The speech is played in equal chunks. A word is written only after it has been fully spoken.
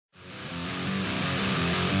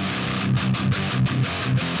Hi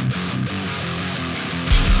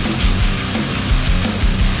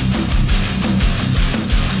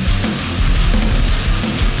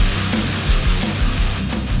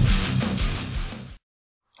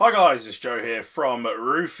guys, it's Joe here from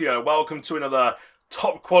Rufioh. Welcome to another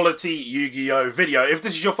top quality Yu-Gi-Oh video. If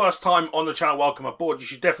this is your first time on the channel, welcome aboard. You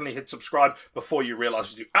should definitely hit subscribe before you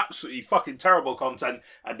realise you do absolutely fucking terrible content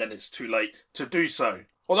and then it's too late to do so.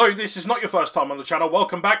 Although this is not your first time on the channel,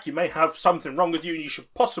 welcome back. You may have something wrong with you and you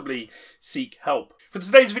should possibly seek help. For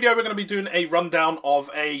today's video, we're going to be doing a rundown of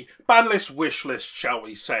a Banlist Wishlist, shall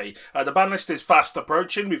we say. The banlist is fast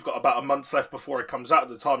approaching. We've got about a month left before it comes out at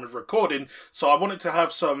the time of recording. So I wanted to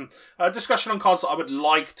have some discussion on cards that I would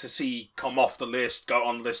like to see come off the list, go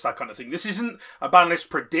on the list, that kind of thing. This isn't a banlist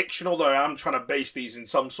prediction, although I am trying to base these in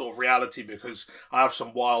some sort of reality because I have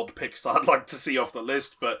some wild picks that I'd like to see off the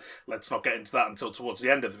list. But let's not get into that until towards the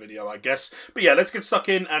end of the video, I guess. But yeah, let's get stuck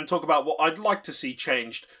in and talk about what I'd like to see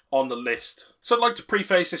changed on the list. So I'd like to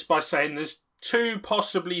preface this by saying there's two,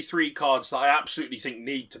 possibly three cards that I absolutely think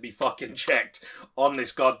need to be fucking checked on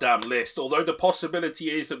this goddamn list. Although the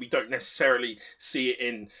possibility is that we don't necessarily see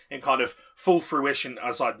it in kind of full fruition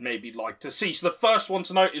as I'd maybe like to see. So the first one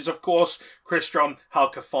to note is, of course, Crystron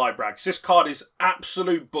Halqifibrax. This card is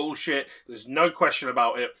absolute bullshit. There's no question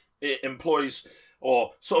about it. It employs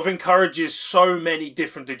or sort of encourages so many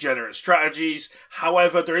different degenerate strategies.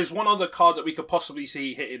 However, there is one other card that we could possibly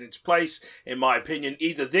see hit in its place, in my opinion.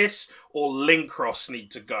 Either this or Linkross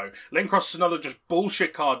need to go. Linkross is another just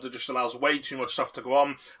bullshit card that just allows way too much stuff to go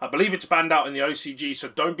on. I believe it's banned out in the OCG, so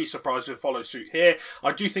don't be surprised if it follows suit here.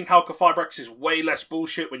 I do think Halqifibrax is way less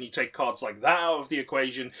bullshit when you take cards like that out of the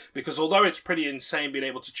equation, because although it's pretty insane being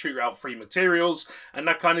able to tutor out free materials and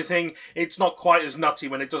that kind of thing, it's not quite as nutty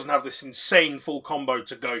when it doesn't have this insane full combo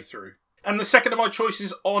to go through. And the second of my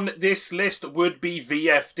choices on this list would be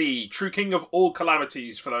VFD, True King of All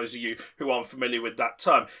Calamities, for those of you who aren't familiar with that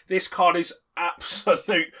term. This card is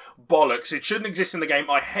absolute bollocks. It shouldn't exist in the game.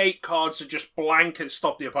 I hate cards that just blanket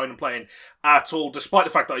stop the opponent playing at all, despite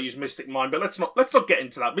the fact that I use Mystic Mind, but let's not get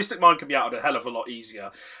into that. Mystic Mind can be out a hell of a lot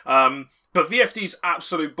easier. But VFD is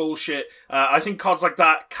absolute bullshit. I think cards like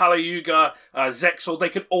that, Yugioh, Zexal, they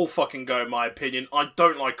could all fucking go in my opinion. I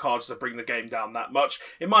don't like cards that bring the game down that much.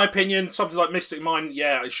 In my opinion, something like Mystic Mind,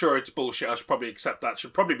 yeah, sure, it's bullshit. I should probably accept that.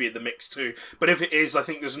 Should probably be in the mix too. But if it is, I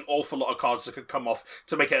think there's an awful lot of cards that could come off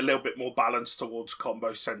to make it a little bit more balanced towards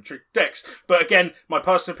combo-centric decks. But again, my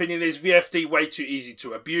personal opinion is VFD way too easy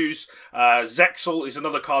to abuse. Zexal is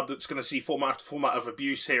another card that's going to see format after format of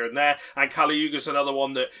abuse here and there. And Yugioh is another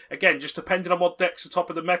one that, again, just depending on what decks are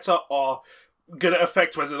top of the meta, are going to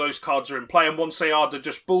affect whether those cards are in play. And once they are, they're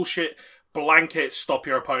just bullshit, blanket, stop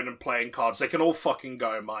your opponent playing cards. They can all fucking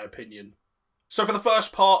go, in my opinion. So for the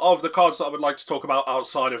first part of the cards that I would like to talk about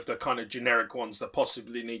outside of the kind of generic ones that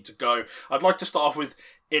possibly need to go, I'd like to start off with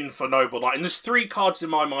Infernoble Knight. And there's three cards in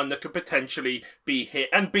my mind that could potentially be hit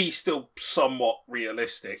and be still somewhat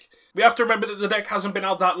realistic. We have to remember that the deck hasn't been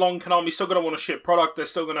out that long. Konami's still going to want to ship product. They're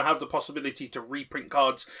still going to have the possibility to reprint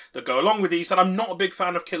cards that go along with these. And I'm not a big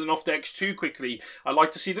fan of killing off decks too quickly. I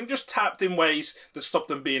like to see them just tapped in ways that stop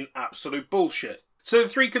them being absolute bullshit. So the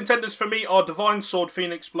three contenders for me are Divine Sword,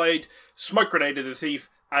 Phoenix Blade, Smoke Grenade of the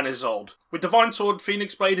Thief, and Isolde. With Divine Sword,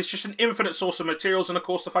 Phoenix Blade, it's just an infinite source of materials, and of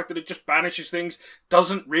course the fact that it just banishes things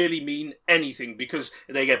doesn't really mean anything, because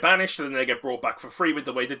they get banished and then they get brought back for free with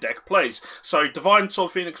the way the deck plays. So Divine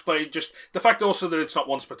Sword, Phoenix Blade, just the fact also that it's not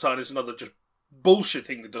once per turn is another just bullshit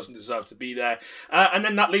thing that doesn't deserve to be there. And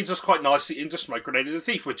then that leads us quite nicely into Smoke Grenade of the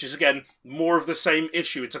Thief, which is, again, more of the same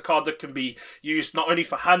issue. It's a card that can be used not only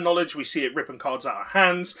for hand knowledge, we see it ripping cards out of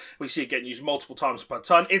hands, we see it getting used multiple times per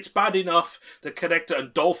turn. It's bad enough that Connector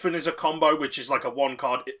and Dolphin is a combo, which is like a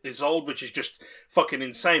one-card Isolde, which is just fucking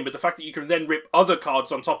insane. But the fact that you can then rip other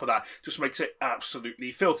cards on top of that just makes it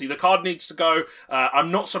absolutely filthy. The card needs to go.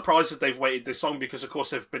 I'm not surprised that they've waited this long because, of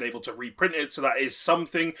course, they've been able to reprint it, so that is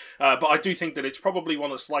something. But I do think that it's probably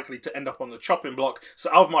one that's likely to end up on the chopping block. So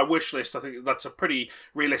out of my wish list, I think that's a pretty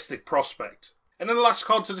realistic prospect. And then the last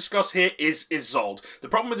card to discuss here is Isolde. The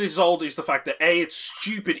problem with Isolde is the fact that A, it's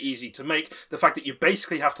stupid easy to make, the fact that you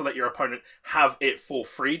basically have to let your opponent have it for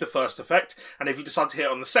free, the first effect, and if you decide to hit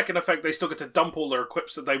on the second effect, they still get to dump all their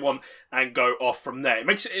equips that they want and go off from there. It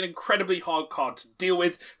makes it an incredibly hard card to deal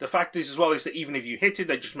with. The fact is, as well, is that even if you hit it,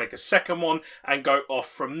 they just make a second one and go off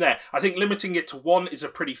from there. I think limiting it to one is a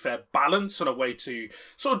pretty fair balance and a way to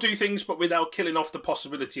sort of do things, but without killing off the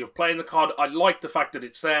possibility of playing the card. I like the fact that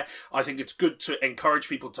it's there. I think it's good to encourage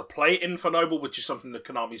people to play Infernoble, which is something that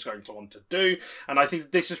Konami is going to want to do, and I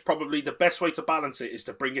think this is probably the best way to balance it, is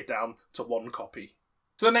to bring it down to one copy.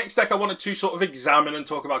 So the next deck I wanted to sort of examine and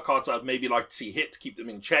talk about cards that I'd maybe like to see hit to keep them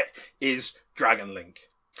in check is Dragon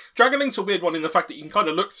Link. Dragon Link's a weird one in the fact that you can kind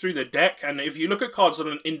of look through the deck, and if you look at cards on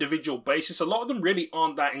an individual basis, a lot of them really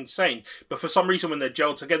aren't that insane. But for some reason, when they're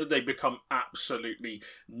gelled together, they become absolutely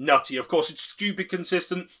nutty. Of course, it's stupid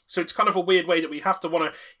consistent, so it's kind of a weird way that we have to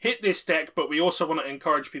want to hit this deck, but we also want to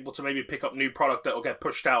encourage people to maybe pick up new product that will get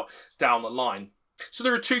pushed out down the line. So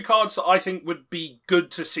there are two cards that I think would be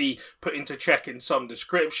good to see put into check in some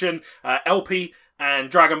description. LP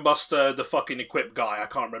and Dragon Buster, the fucking equipped guy. I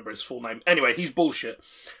can't remember his full name. Anyway, he's bullshit.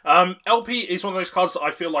 LP is one of those cards that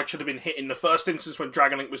I feel like should have been hit in the first instance when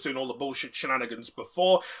Dragon Link was doing all the bullshit shenanigans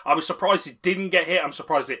before. I was surprised it didn't get hit. I'm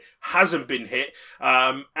surprised it hasn't been hit.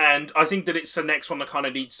 And I think that it's the next one that kind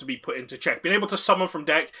of needs to be put into check. Being able to summon from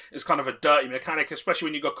deck is kind of a dirty mechanic, especially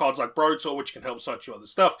when you've got cards like Brotor, which can help search you other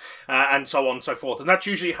stuff, and so on and so forth. And that's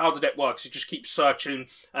usually how the deck works. It just keeps searching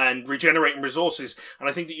and regenerating resources. And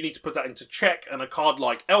I think that you need to put that into check, and a card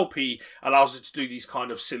like LP allows it to do these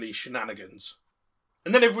kind of silly shenanigans.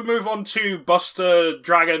 And then if we move on to Buster,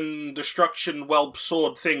 Dragon, Destruction, Whelp,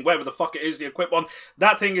 Sword thing, whatever the fuck it is, the equipped one,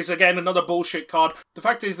 that thing is again another bullshit card. The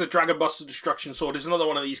fact is the Dragon Buster, Destruction, Sword is another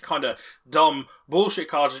one of these kind of dumb bullshit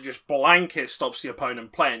cards that just blanket stops the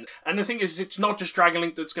opponent playing. And the thing is, it's not just Dragon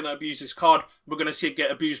Link that's going to abuse this card. We're going to see it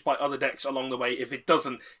get abused by other decks along the way if it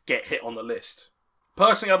doesn't get hit on the list.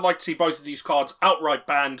 Personally, I'd like to see both of these cards outright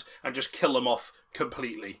banned and just kill them off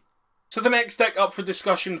completely. So the next deck up for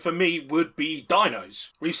discussion for me would be Dinos.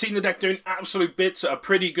 We've seen the deck doing absolute bits at a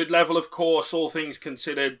pretty good level, of course, all things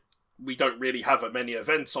considered. We don't really have many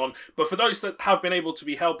events on, but for those that have been able to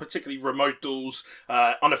be held, particularly remote duels,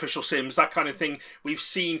 unofficial sims, that kind of thing, we've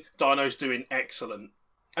seen Dinos doing excellent.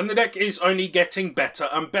 And the deck is only getting better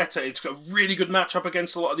and better. It's got a really good matchup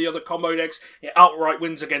against a lot of the other combo decks. It outright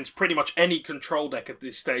wins against pretty much any control deck at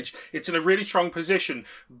this stage. It's in a really strong position,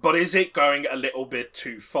 but is it going a little bit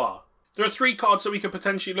too far? There are 3 cards that we could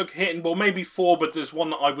potentially look at hitting. Well, maybe 4, but there's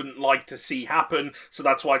one that I wouldn't like to see happen, so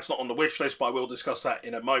that's why it's not on the wish list, but I will discuss that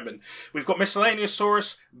in a moment. We've got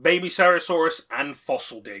Miscellaneousaurus, Baby Ceresaurus, and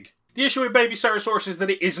Fossil Dig. The issue with Baby Ceresaurus is that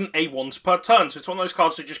it isn't a once per turn, so it's one of those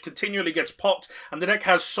cards that just continually gets popped, and the deck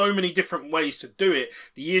has so many different ways to do it.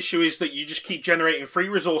 The issue is that you just keep generating free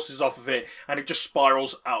resources off of it, and it just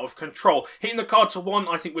spirals out of control. Hitting the card to 1,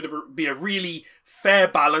 I think, would be a really fair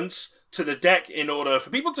balance to the deck in order for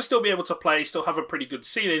people to still be able to play, still have a pretty good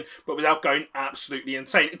ceiling, but without going absolutely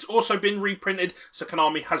insane. It's also been reprinted, so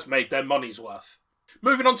Konami has made their money's worth.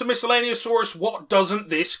 Moving on to Miscellaneousaurus, what doesn't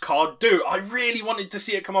this card do? I really wanted to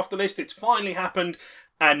see it come off the list, it's finally happened,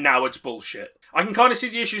 and now it's bullshit. I can kind of see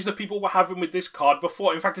the issues that people were having with this card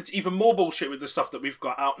before. In fact, it's even more bullshit with the stuff that we've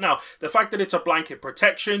got out now. The fact that it's a blanket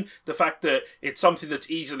protection, the fact that it's something that's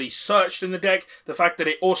easily searched in the deck, the fact that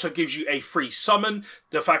it also gives you a free summon,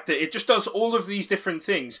 the fact that it just does all of these different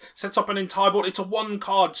things. Sets up an entire board. It's a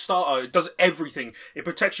 1-card starter. It does everything. It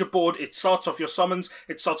protects your board. It starts off your summons.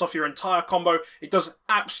 It starts off your entire combo. It does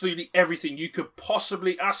absolutely everything you could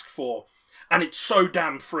possibly ask for. And it's so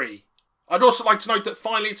damn free. I'd also like to note that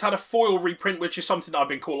finally it's had a foil reprint, which is something that I've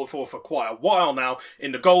been calling for quite a while now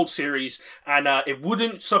in the Gold series, and it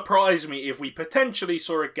wouldn't surprise me if we potentially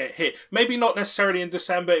saw it get hit. Maybe not necessarily in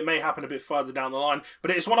December, it may happen a bit further down the line, but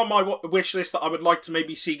it is one on my wish list that I would like to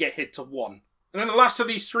maybe see get hit to 1. And then the last of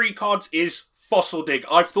these 3 cards is Fossil Dig.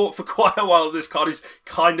 I've thought for quite a while this card is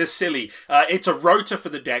kind of silly. It's a rotor for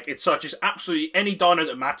the deck. It searches absolutely any dino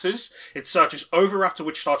that matters. It searches Overraptor,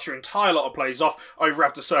 which starts your entire lot of plays off.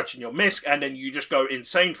 Overraptor searching your Misk, and then you just go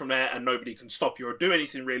insane from there, and nobody can stop you or do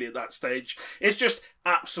anything really at that stage. It's just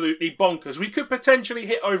absolutely bonkers. We could potentially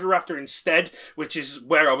hit Overraptor instead, which is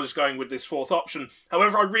where I was going with this 4th option.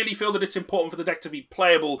 However, I really feel that it's important for the deck to be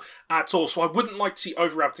playable at all, so I wouldn't like to see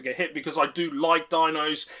Overraptor get hit because I do like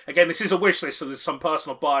dinos. Again, this is a wish list, so there's some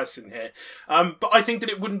personal bias in here. But I think that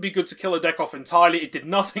it wouldn't be good to kill a deck off entirely. It did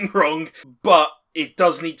nothing wrong, but it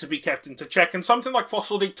does need to be kept into check, and something like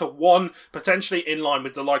Fossil Dig to 1, potentially in line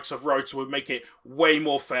with the likes of Rotor, would make it way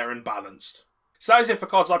more fair and balanced. So that is it for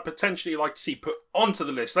cards I'd potentially like to see put onto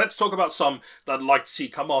the list. Let's talk about some that I'd like to see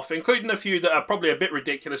come off, including a few that are probably a bit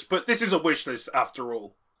ridiculous, but this is a wish list after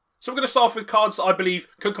all. So we're going to start off with cards that I believe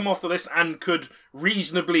could come off the list and could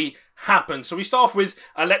reasonably happen. So we start off with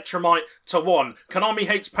Electromite to 1. Konami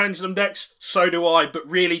hates pendulum decks, so do I, but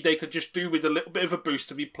really they could just do with a little bit of a boost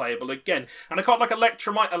to be playable again. And a card like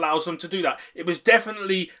Electromite allows them to do that. It was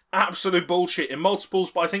definitely absolute bullshit in multiples,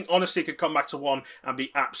 but I think honestly it could come back to 1 and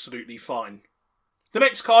be absolutely fine. The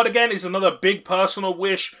next card again is another big personal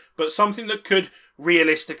wish, but something that could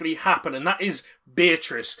realistically happen, and that is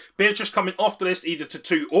Beatrice. Beatrice coming off the list either to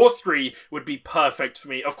 2 or 3 would be perfect for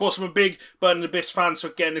me. Of course, I'm a big Burning Abyss fan, so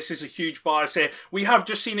again, this is a huge bias here. We have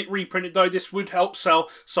just seen it reprinted though. This would help sell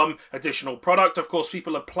some additional product. Of course,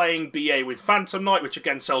 people are playing BA with Phantom Knight, which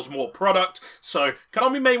again sells more product. So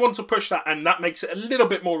Konami may want to push that, and that makes it a little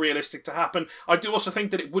bit more realistic to happen. I do also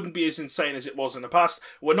think that it wouldn't be as insane as it was in the past.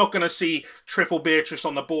 We're not going to see triple Beatrice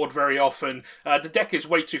on the board very often. The deck is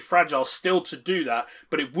way too fragile still to do that,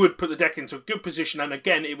 but it would put the deck into a good position, and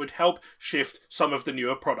again, it would help shift some of the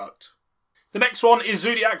newer product. The next one is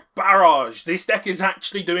Zodiac Barrage. This deck is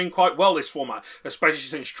actually doing quite well this format, especially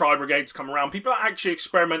since Tri-Brigades come around. People are actually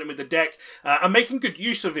experimenting with the deck and making good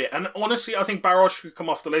use of it. And honestly, I think Barrage should come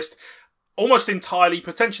off the list almost entirely,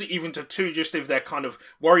 potentially even to 2, just if they're kind of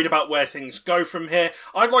worried about where things go from here.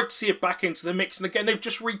 I'd like to see it back into the mix. And again, they've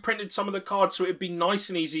just reprinted some of the cards, so it'd be nice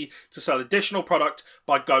and easy to sell additional product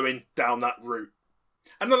by going down that route.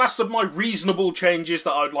 And the last of my reasonable changes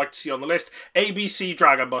that I would like to see on the list, ABC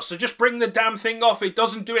Dragon Buster. Just bring the damn thing off. It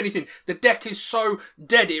doesn't do anything. The deck is so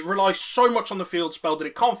dead. It relies so much on the field spell that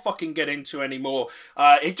it can't fucking get into anymore.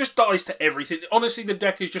 It just dies to everything. Honestly, the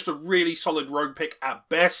deck is just a really solid rogue pick at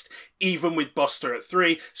best, even with Buster at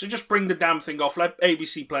 3. So just bring the damn thing off. Let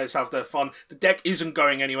ABC players have their fun. The deck isn't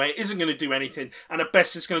going anywhere. It isn't going to do anything. And at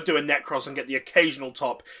best, it's going to do a Necros and get the occasional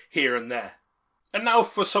top here and there. And now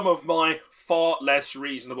for some of my far less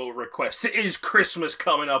reasonable requests. It is Christmas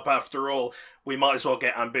coming up after all. We might as well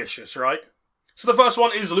get ambitious, right? So the first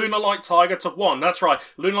one is Lunar Light Tiger to 1. That's right,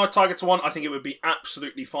 Lunar Light Tiger to 1. I think it would be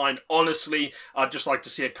absolutely fine. Honestly, I'd just like to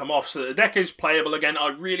see it come off so that the deck is playable again. I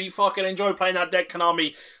really fucking enjoy playing that deck,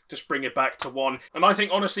 Konami. Just bring it back to 1. And I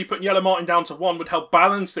think, honestly, putting Yellow Martin down to 1 would help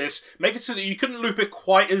balance this. Make it so that you couldn't loop it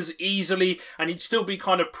quite as easily, and you'd still be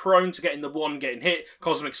kind of prone to getting the 1 getting hit,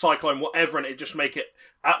 Cosmic Cyclone, whatever, and it'd just make it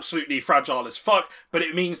absolutely fragile as fuck. But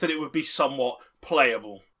it means that it would be somewhat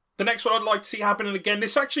playable. The next one I'd like to see happen, and again,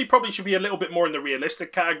 this actually probably should be a little bit more in the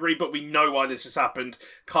realistic category, but we know why this has happened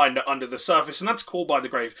kind of under the surface, and that's Call by the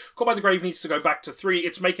Grave. Call by the Grave needs to go back to 3.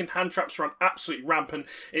 It's making hand traps run absolutely rampant.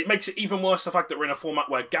 It makes it even worse the fact that we're in a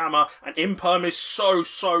format where Gamma and Imperm is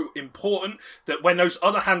so important that when those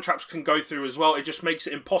other hand traps can go through as well, it just makes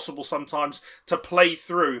it impossible sometimes to play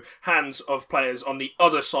through hands of players on the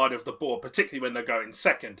other side of the board, particularly when they're going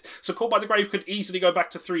second. So Call by the Grave could easily go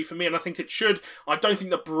back to 3 for me, and I think it should. I don't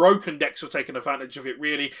think that broken decks were taking advantage of it,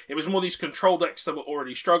 really. It was more these control decks that were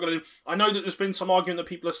already struggling. I know that there's been some argument that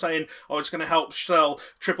people are saying, oh, it's going to help sell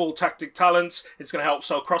triple tactic talents, it's going to help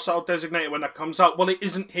sell cross-out designator when that comes out. Well, it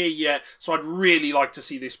isn't here yet, so I'd really like to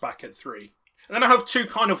see this back at 3. And then I have 2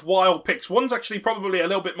 kind of wild picks. One's actually probably a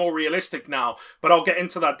little bit more realistic now, but I'll get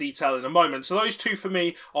into that detail in a moment. So those 2 for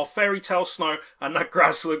me are Fairy Tale Snow and That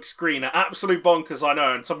Grass Looks Greener. Absolute bonkers, I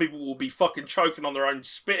know, and some people will be fucking choking on their own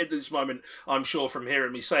spit at this moment, I'm sure, from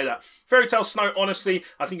hearing me say that. Fairy Tale Snow, honestly,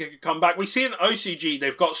 I think it could come back. We see in OCG,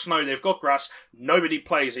 they've got snow, they've got grass, nobody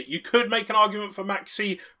plays it. You could make an argument for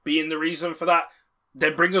Maxi being the reason for that.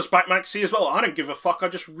 Then bring us back Maxi as well. I don't give a fuck. I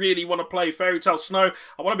just really want to play Fairy Tale Snow.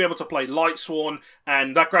 I want to be able to play Lightsworn,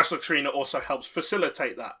 and That Grass Looks Greener also helps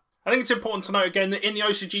facilitate that. I think it's important to note again that in the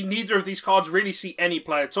OCG, neither of these cards really see any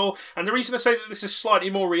play at all. And the reason I say that this is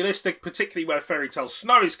slightly more realistic, particularly where Fairy Tale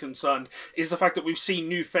Snow is concerned, is the fact that we've seen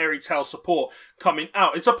new Fairy Tale support coming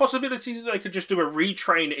out. It's a possibility that they could just do a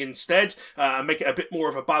retrain instead and make it a bit more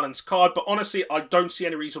of a balanced card. But honestly, I don't see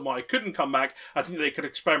any reason why it couldn't come back. I think they could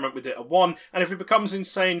experiment with it at 1. And if it becomes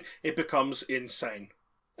insane, it becomes insane.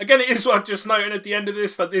 Again, it is worth just noting at the end of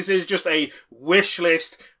this that this is just a wish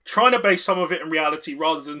list, trying to base some of it in reality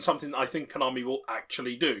rather than something that I think Konami will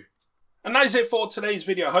actually do. And that is it for today's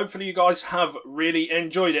video. Hopefully you guys have really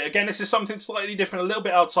enjoyed it. Again, this is something slightly different, a little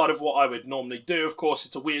bit outside of what I would normally do. Of course,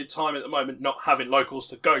 it's a weird time at the moment not having locals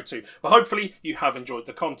to go to, but hopefully you have enjoyed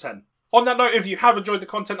the content. On that note, if you have enjoyed the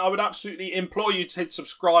content, I would absolutely implore you to hit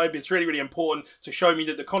subscribe. It's really important to show me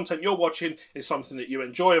that the content you're watching is something that you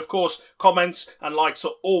enjoy. Of course, comments and likes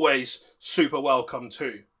are always super welcome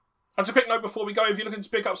too. As a quick note before we go, if you're looking to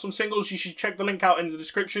pick up some singles, you should check the link out in the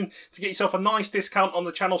description to get yourself a nice discount on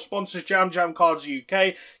the channel sponsors, Jam Cards UK.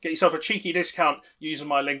 Get yourself a cheeky discount using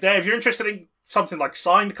my link there. If you're interested in something like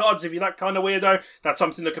signed cards, if you're that kind of weirdo, that's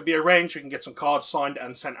something that can be arranged. We can get some cards signed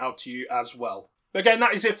and sent out to you as well. But again,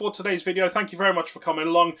 that is it for today's video. Thank you very much for coming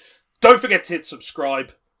along. Don't forget to hit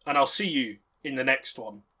subscribe, and I'll see you in the next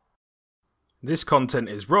one. This content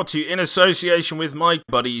is brought to you in association with my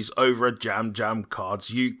buddies over at Jam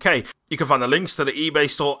Cards UK. You can find the links to the eBay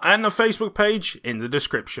store and the Facebook page in the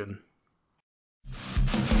description.